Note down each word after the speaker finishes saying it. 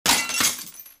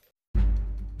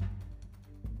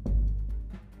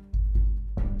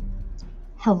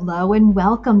Hello and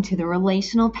welcome to the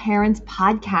Relational Parents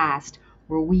Podcast,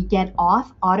 where we get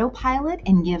off autopilot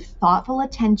and give thoughtful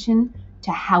attention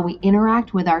to how we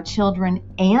interact with our children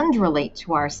and relate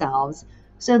to ourselves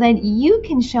so that you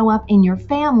can show up in your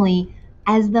family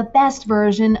as the best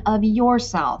version of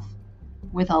yourself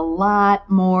with a lot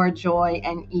more joy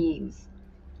and ease.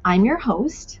 I'm your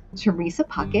host, Teresa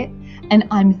Puckett, and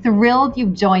I'm thrilled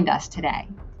you've joined us today.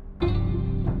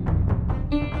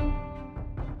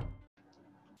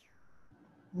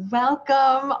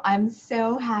 Welcome. I'm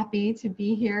so happy to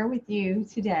be here with you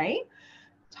today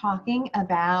talking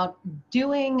about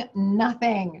doing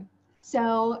nothing.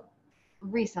 So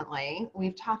recently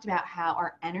we've talked about how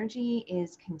our energy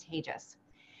is contagious.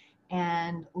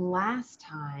 And last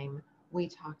time we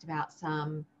talked about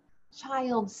some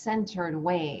child-centered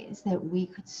ways that we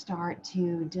could start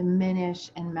to diminish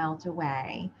and melt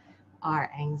away our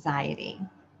anxiety.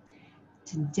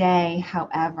 Today,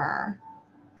 however,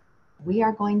 I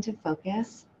am going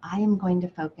to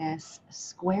focus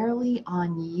squarely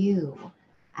on you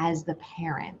as the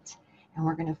parent. And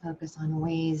we're going to focus on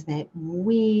ways that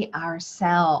we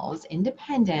ourselves,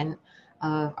 independent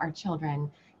of our children,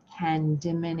 can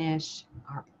diminish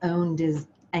our own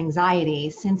anxiety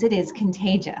since it is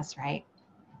contagious, right?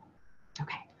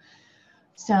 Okay.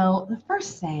 So the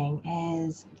first thing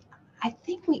is, I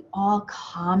think we all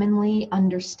commonly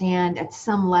understand at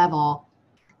some level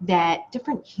that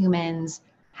different humans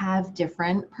have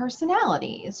different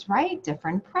personalities, right?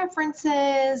 Different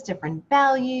preferences, different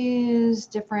values,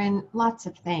 different lots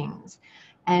of things.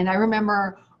 And I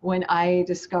remember when I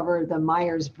discovered the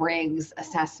Myers-Briggs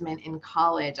assessment in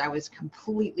college, I was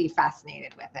completely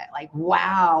fascinated with it. Like,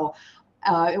 wow,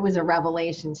 it was a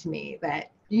revelation to me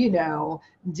that,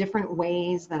 different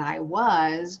ways that I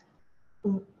was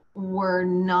were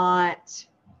not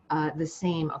the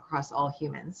same across all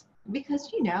humans.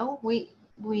 Because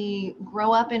we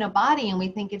grow up in a body and we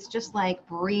think it's just like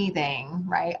breathing,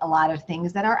 right? A lot of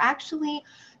things that are actually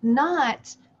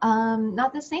not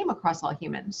the same across all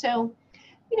humans. So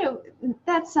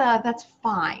that's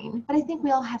fine, but I think we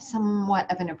all have somewhat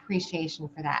of an appreciation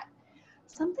for that.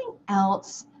 Something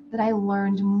else that I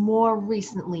learned more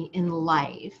recently in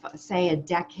life, say a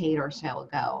decade or so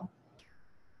ago,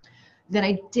 that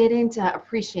I didn't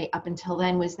appreciate up until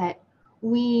then, was that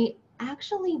we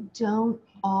actually don't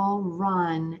all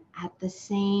run at the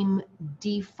same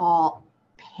default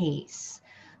pace,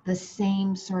 the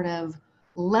same sort of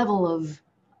level of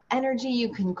energy,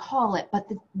 you can call it, but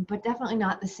definitely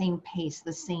not the same pace,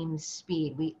 the same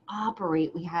speed. We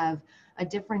have a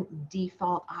different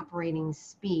default operating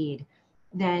speed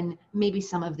than maybe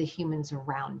some of the humans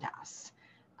around us.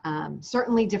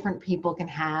 Certainly different people can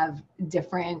have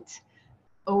different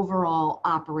overall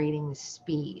operating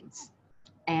speeds.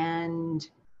 And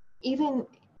even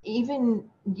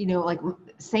like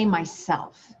say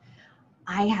myself,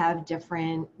 I have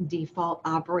different default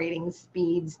operating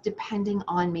speeds depending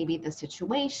on maybe the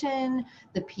situation,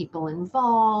 the people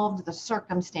involved, the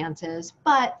circumstances,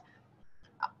 but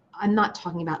I'm not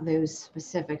talking about those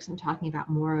specifics. I'm talking about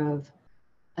more of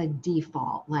a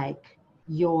default, like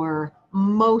your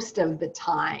most of the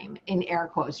time, in air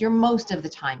quotes, your most of the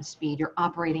time speed, your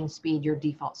operating speed, your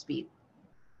default speed.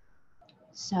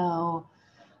 So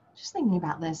just thinking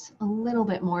about this a little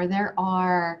bit more, there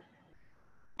are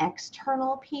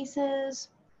external pieces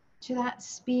to that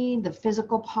speed, the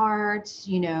physical parts,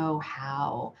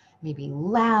 how maybe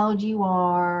loud you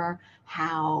are,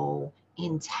 how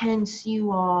intense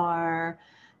you are.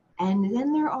 And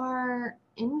then there are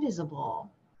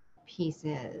invisible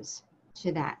pieces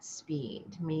to that speed.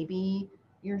 Maybe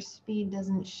your speed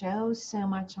doesn't show so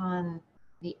much on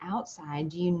the outside.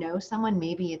 Do you know someone,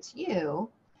 maybe it's you,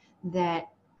 that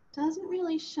doesn't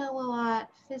really show a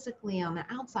lot physically on the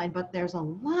outside, but there's a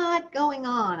lot going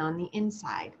on the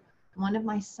inside? One of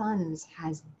my sons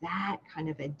has that kind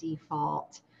of a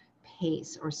default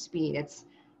pace or speed. It's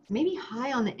maybe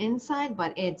high on the inside,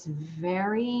 but it's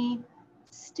very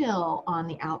still on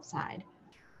the outside.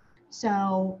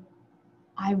 So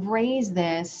I raise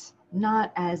this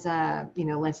not as a,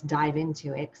 let's dive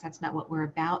into it, because that's not what we're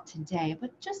about today,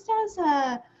 but just as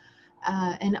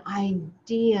an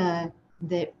idea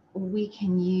that we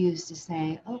can use to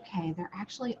say, okay, there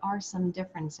actually are some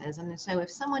differences. And so if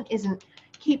someone isn't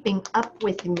keeping up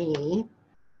with me,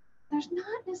 there's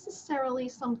not necessarily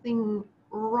something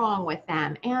wrong with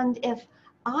them. And if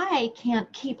I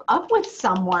can't keep up with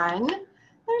someone,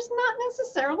 there's not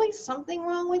necessarily something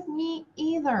wrong with me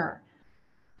either.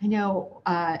 I know,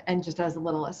 and just as a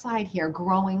little aside here,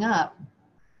 growing up,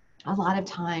 a lot of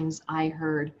times I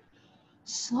heard,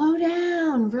 slow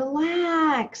down,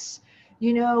 relax,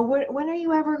 when are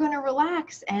you ever going to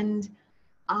relax? And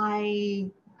I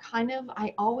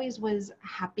always was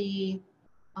happy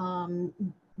um,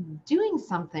 doing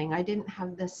something. I didn't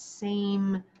have the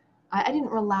same, I didn't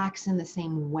relax in the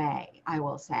same way, I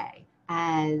will say,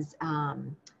 as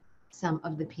some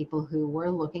of the people who were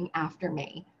looking after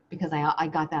me, because I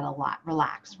got that a lot,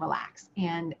 relax, relax.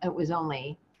 And it was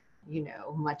only,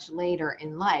 much later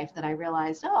in life that I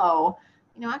realized, oh,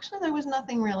 actually there was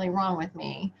nothing really wrong with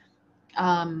me.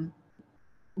 Um,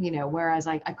 whereas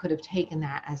I could have taken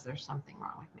that as there's something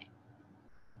wrong with me.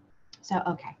 So,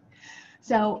 okay.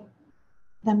 So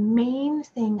the main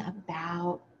thing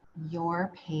about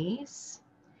your pace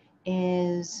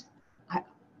is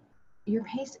your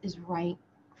pace is right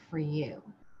for you,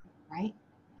 right?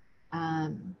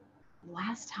 Um,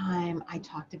 Last time I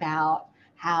talked about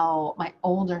how my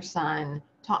older son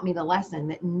taught me the lesson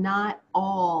that not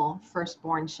all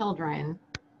firstborn children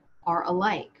are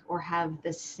alike or have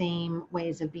the same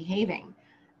ways of behaving.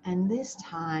 And this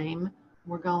time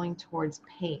we're going towards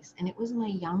pace. And it was my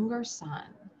younger son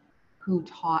who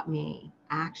taught me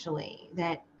actually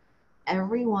that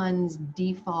everyone's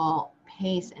default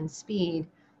pace and speed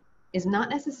is not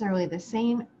necessarily the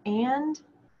same, and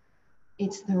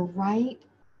it's the right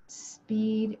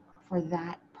speed for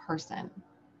that person.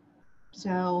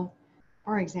 So,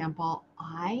 for example,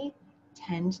 I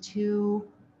tend to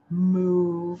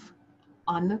move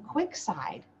on the quick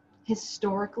side.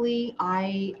 Historically,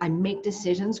 I make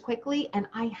decisions quickly, and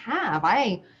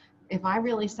if I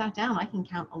really sat down, I can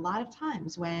count a lot of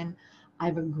times when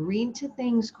I've agreed to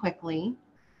things quickly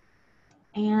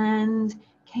and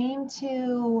came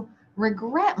to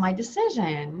regret my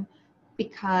decision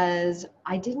because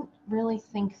I didn't really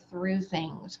think through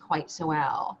things quite so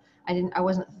well. I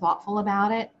wasn't thoughtful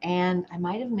about it, and I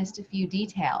might have missed a few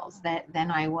details that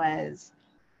then I was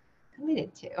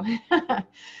committed to.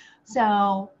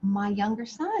 So my younger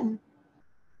son,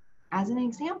 as an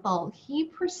example, he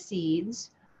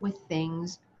proceeds with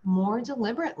things more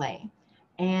deliberately.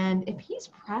 And if he's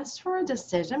pressed for a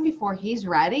decision before he's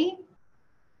ready,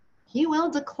 he will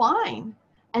decline.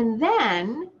 And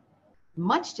then,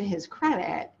 much to his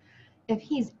credit, if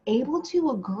he's able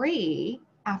to agree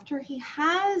after he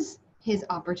has his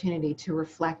opportunity to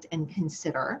reflect and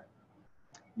consider,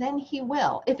 then he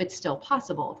will, if it's still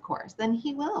possible, of course, then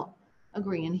he will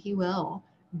agree and he will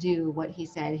do what he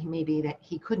said maybe that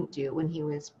he couldn't do when he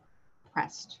was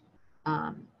pressed,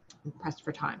 pressed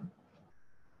for time.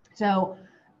 So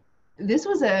this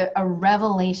was a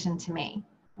revelation to me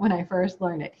when I first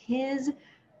learned it. His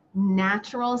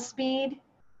natural speed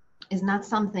is not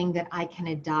something that I can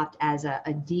adopt as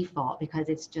a default because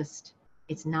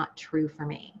it's not true for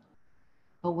me.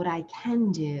 But what I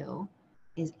can do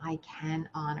is I can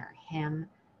honor him.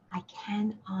 I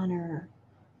can honor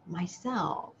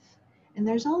myself. And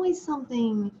there's always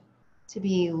something to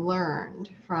be learned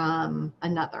from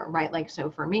another, right? Like, so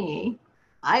for me,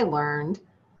 I learned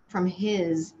from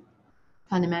his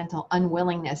fundamental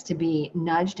unwillingness to be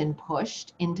nudged and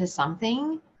pushed into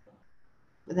something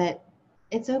that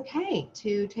it's okay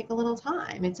to take a little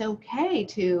time. It's okay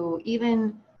to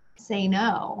even say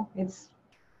no. It's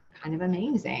kind of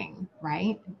amazing,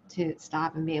 right? To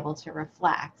stop and be able to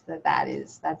reflect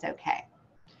that's okay.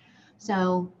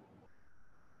 So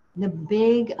a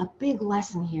big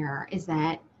lesson here is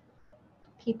that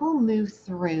people move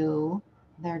through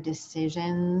their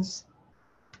decisions,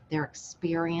 their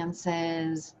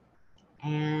experiences,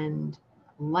 and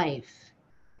life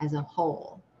as a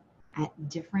whole at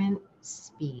different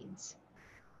speeds.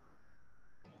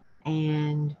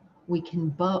 And we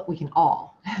can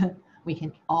all we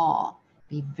can all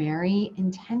be very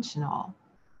intentional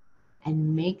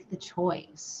and make the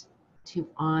choice to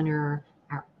honor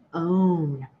our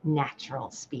own natural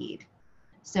speed.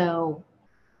 So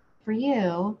for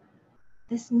you,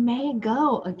 this may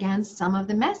go against some of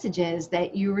the messages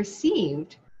that you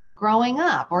received growing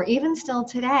up or even still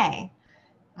today.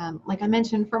 Like I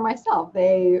mentioned for myself,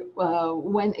 they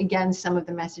went against some of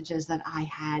the messages that I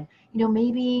had.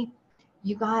 Maybe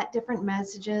you got different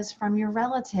messages from your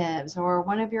relatives or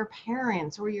one of your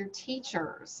parents or your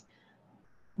teachers.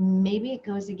 Maybe it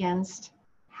goes against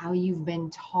how you've been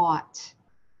taught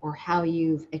or how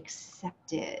you've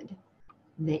accepted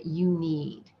that you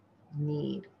need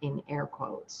in air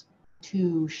quotes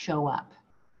to show up.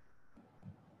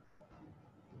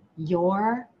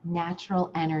 Your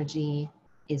natural energy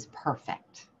is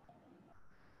perfect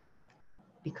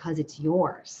because it's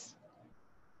yours.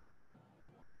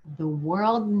 The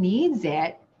world needs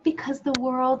it because the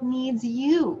world needs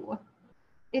you.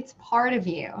 It's part of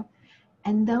you.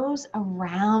 And those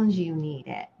around you need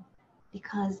it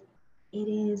because it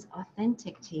is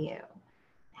authentic to you.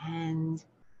 And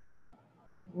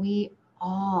we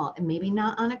all, maybe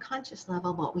not on a conscious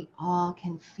level, but we all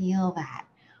can feel that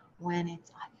when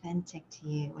it's authentic to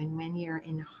you and when you're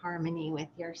in harmony with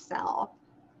yourself,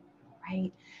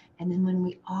 right? And then when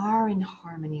we are in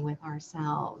harmony with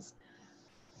ourselves,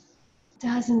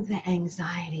 doesn't the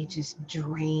anxiety just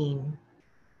drain,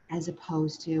 as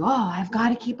opposed to, oh, I've got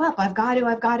to keep up, I've got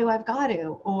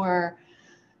to, or,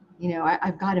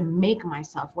 I've got to make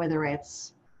myself, whether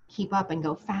it's keep up and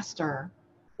go faster,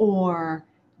 or,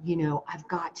 I've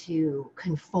got to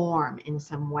conform in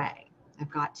some way. I've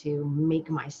got to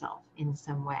make myself in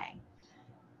some way.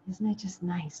 Isn't it just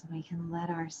nice when we can let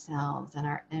ourselves and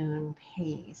our own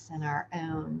pace and our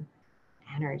own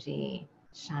energy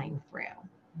shine through?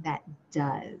 That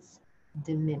does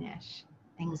diminish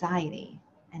anxiety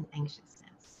and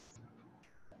anxiousness.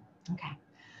 Okay,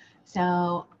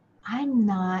 so I'm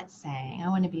not saying, I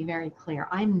want to be very clear,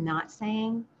 I'm not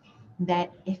saying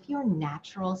that if your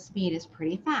natural speed is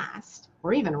pretty fast,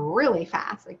 or even really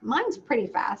fast, like mine's pretty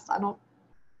fast, I don't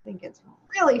think it's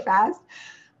really fast,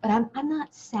 but I'm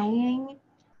not saying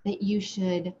that you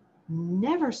should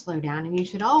never slow down and you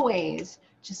should always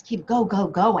just keep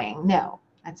going. No,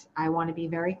 I want to be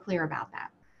very clear about that.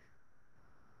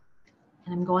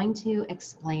 And I'm going to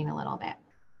explain a little bit.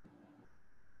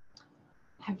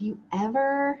 Have you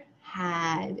ever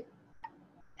had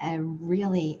a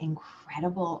really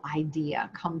incredible idea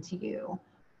come to you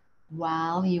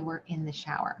while you were in the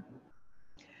shower?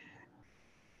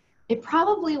 It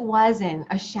probably wasn't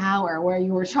a shower where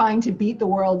you were trying to beat the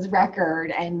world's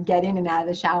record and get in and out of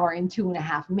the shower in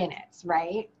 2.5 minutes,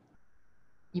 right?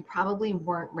 You probably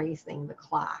weren't racing the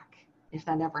clock. If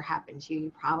that ever happened to you,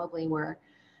 you probably were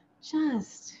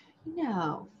just,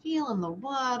 feeling the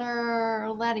water,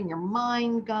 letting your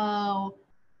mind go,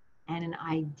 and an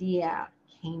idea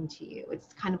came to you.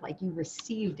 It's kind of like you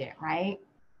received it, right?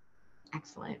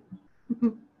 Excellent.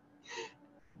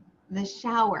 The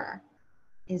shower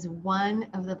is one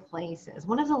of the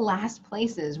last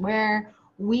places where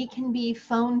we can be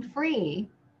phone free,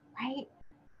 right?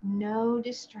 No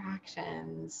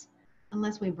distractions,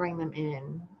 unless we bring them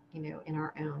in, in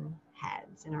our own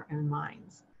heads, in our own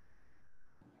minds.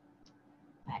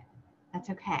 But that's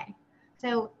okay.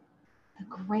 So the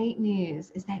great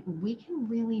news is that we can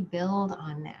really build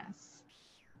on this.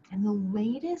 And the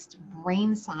latest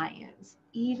brain science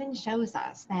even shows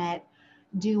us that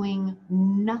doing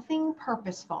nothing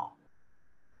purposeful,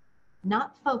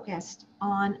 not focused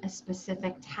on a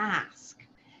specific task,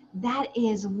 that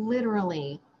is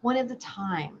literally one of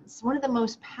the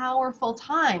most powerful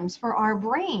times for our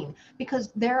brain,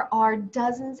 because there are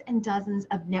dozens and dozens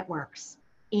of networks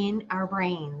in our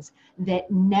brains that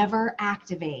never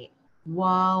activate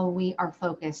while we are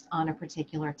focused on a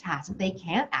particular task. They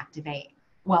can't activate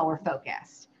while we're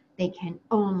focused. They can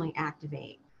only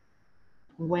activate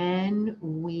when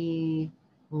we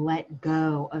let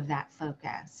go of that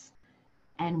focus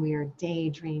and we are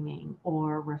daydreaming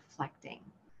or reflecting.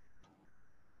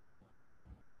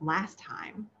 Last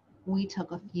time, we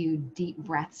took a few deep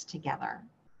breaths together.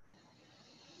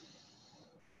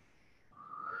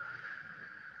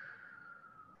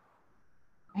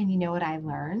 And you know what I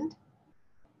learned?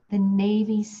 The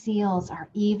Navy SEALs are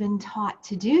even taught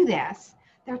to do this.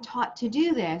 They're taught to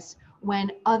do this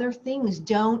when other things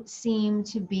don't seem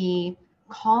to be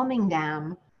calming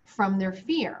them from their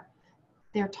fear.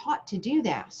 They're taught to do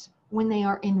this when they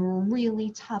are in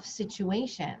really tough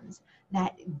situations,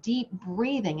 that deep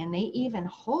breathing, and they even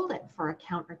hold it for a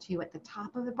count or two at the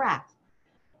top of the breath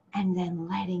and then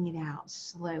letting it out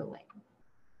slowly.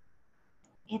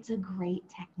 It's a great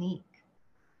technique.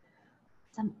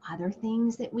 Some other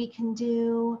things that we can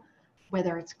do,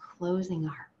 whether it's closing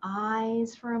our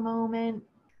eyes for a moment.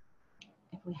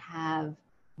 If we have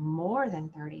more than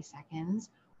 30 seconds,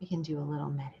 we can do a little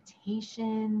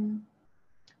meditation.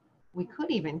 We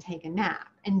could even take a nap.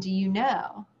 And do you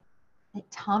know that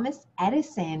Thomas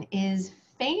Edison is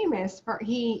famous for,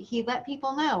 he let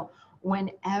people know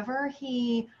whenever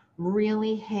he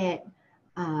really hit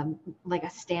like a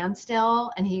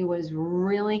standstill and he was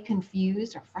really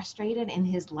confused or frustrated in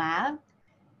his lab,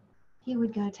 he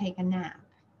would go take a nap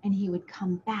and he would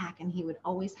come back and he would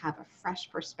always have a fresh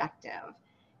perspective.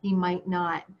 He might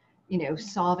not,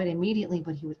 solve it immediately,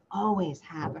 but he would always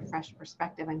have a fresh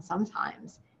perspective. And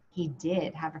sometimes he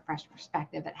did have a fresh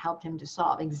perspective that helped him to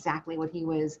solve exactly what he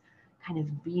was kind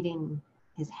of beating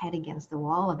his head against the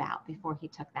wall about before he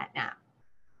took that nap.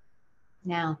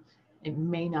 Now, it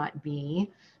may not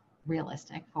be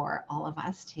realistic for all of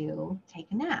us to take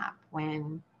a nap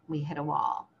when we hit a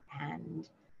wall, and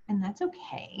that's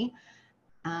okay.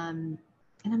 And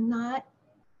I'm not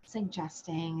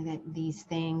suggesting that these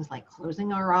things like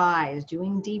closing our eyes,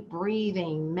 doing deep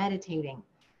breathing, meditating,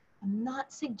 I'm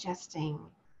not suggesting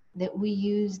that we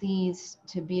use these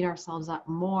to beat ourselves up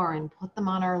more and put them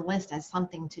on our list as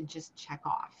something to just check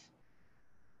off.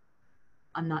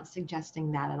 I'm not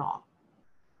suggesting that at all.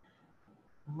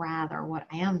 Rather, what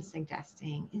I am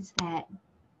suggesting is that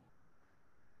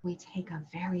we take a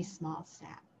very small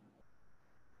step,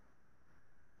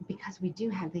 because we do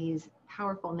have these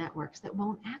powerful networks that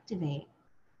won't activate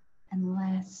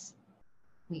unless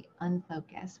we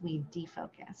unfocus, we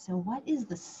defocus. So what is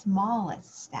the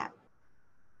smallest step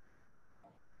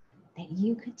that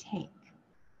you could take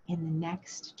in the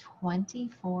next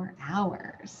 24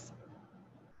 hours?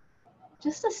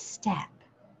 Just a step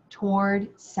toward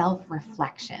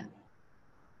self-reflection.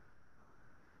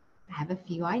 I have a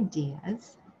few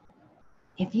ideas.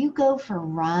 If you go for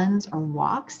runs or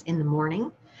walks in the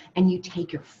morning and you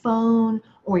take your phone,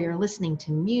 or you're listening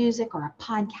to music or a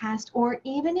podcast, or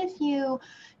even if you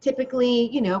typically,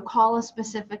 call a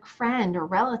specific friend or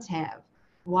relative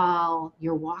while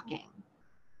you're walking,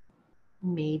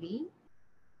 maybe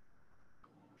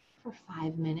for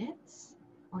 5 minutes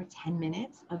or 10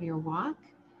 minutes of your walk,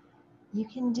 you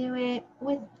can do it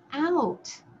without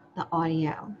the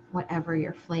audio, whatever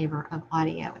your flavor of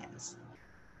audio is.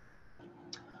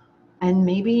 And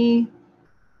maybe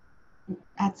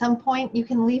at some point you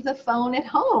can leave the phone at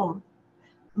home,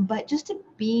 but just to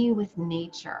be with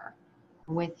nature,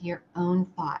 with your own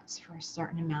thoughts for a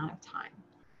certain amount of time.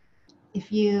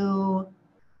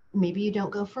 Maybe you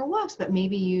don't go for walks, but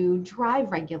maybe you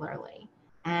drive regularly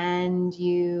and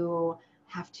you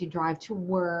have to drive to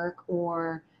work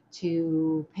or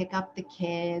to pick up the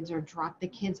kids or drop the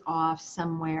kids off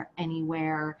somewhere,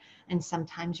 anywhere, and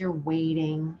sometimes you're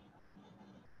waiting.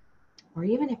 Or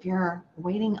even if you're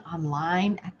waiting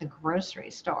online at the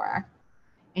grocery store,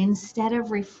 instead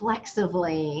of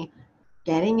reflexively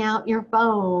getting out your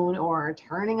phone or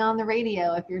turning on the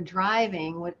radio if you're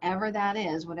driving, whatever that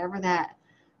is, whatever that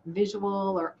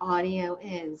visual or audio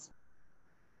is,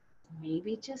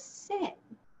 maybe just sit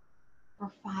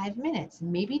for 5 minutes,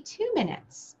 maybe 2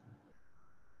 minutes,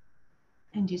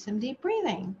 and do some deep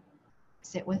breathing.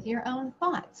 Sit with your own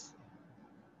thoughts.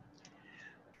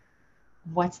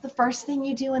 What's the first thing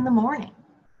you do in the morning?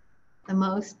 The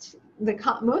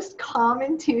most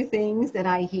common two things that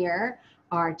I hear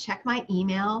are check my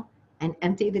email and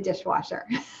empty the dishwasher.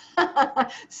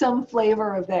 Some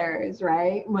flavor of theirs,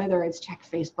 right? Whether it's check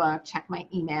Facebook, check my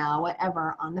email,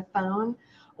 whatever, on the phone,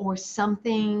 or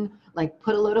something like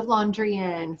put a load of laundry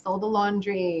in, fold the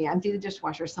laundry, empty the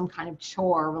dishwasher, some kind of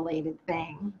chore related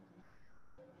thing.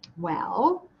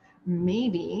 Well,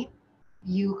 maybe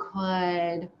you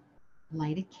could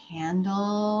light a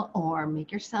candle or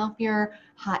make yourself your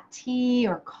hot tea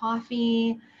or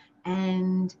coffee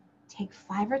and take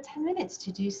 5 or 10 minutes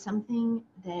to do something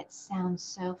that sounds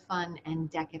so fun and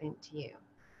decadent to you.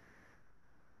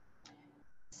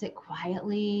 Sit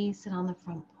quietly, sit on the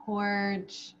front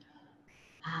porch,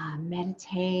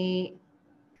 meditate,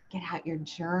 get out your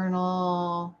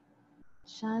journal,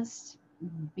 just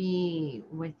be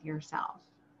with yourself.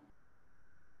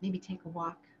 Maybe take a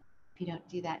walk if you don't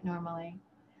do that normally.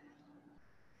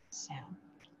 So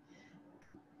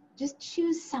just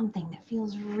choose something that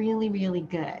feels really, really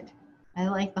good. I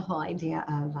like the whole idea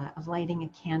of lighting a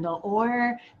candle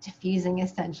or diffusing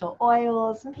essential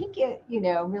oils. Make it,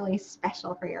 really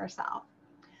special for yourself.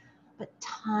 But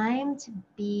time to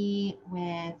be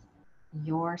with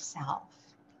yourself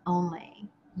only,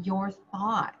 your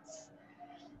thoughts.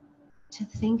 To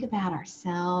think about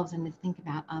ourselves and to think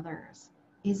about others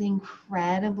is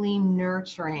incredibly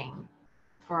nurturing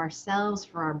for ourselves,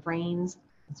 for our brains.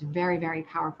 It's very, very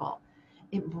powerful.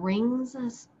 It brings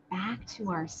us back to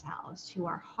ourselves, to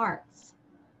our hearts.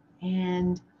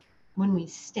 And when we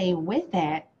stay with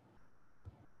it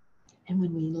and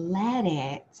when we let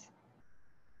it,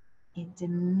 it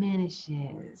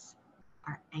diminishes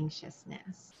our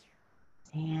anxiousness.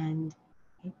 And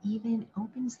it even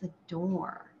opens the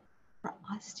door for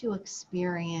us to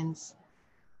experience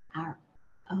our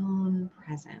own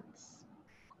presence.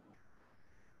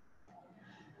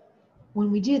 When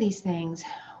we do these things,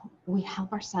 we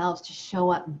help ourselves to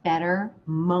show up better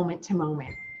moment to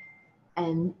moment.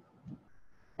 And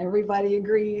everybody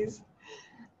agrees.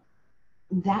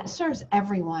 That serves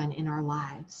everyone in our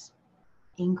lives,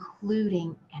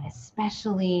 including and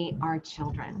especially our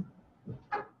children.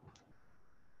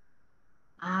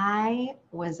 I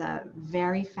was a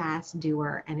very fast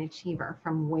doer and achiever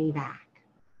from way back,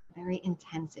 very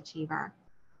intense achiever.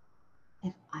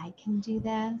 If I can do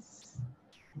this,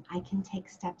 and I can take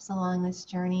steps along this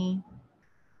journey,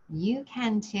 you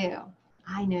can too.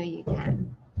 I know you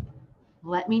can.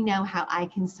 Let me know how I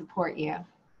can support you.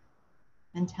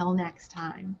 Until next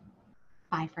time,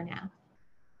 bye for now.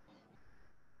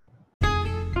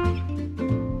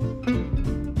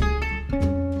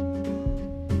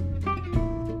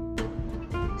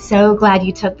 So glad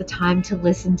you took the time to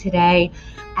listen today.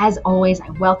 As always, I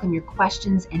welcome your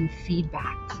questions and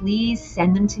feedback. Please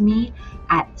send them to me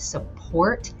at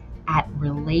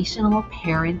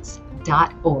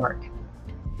support@relationalparents.org.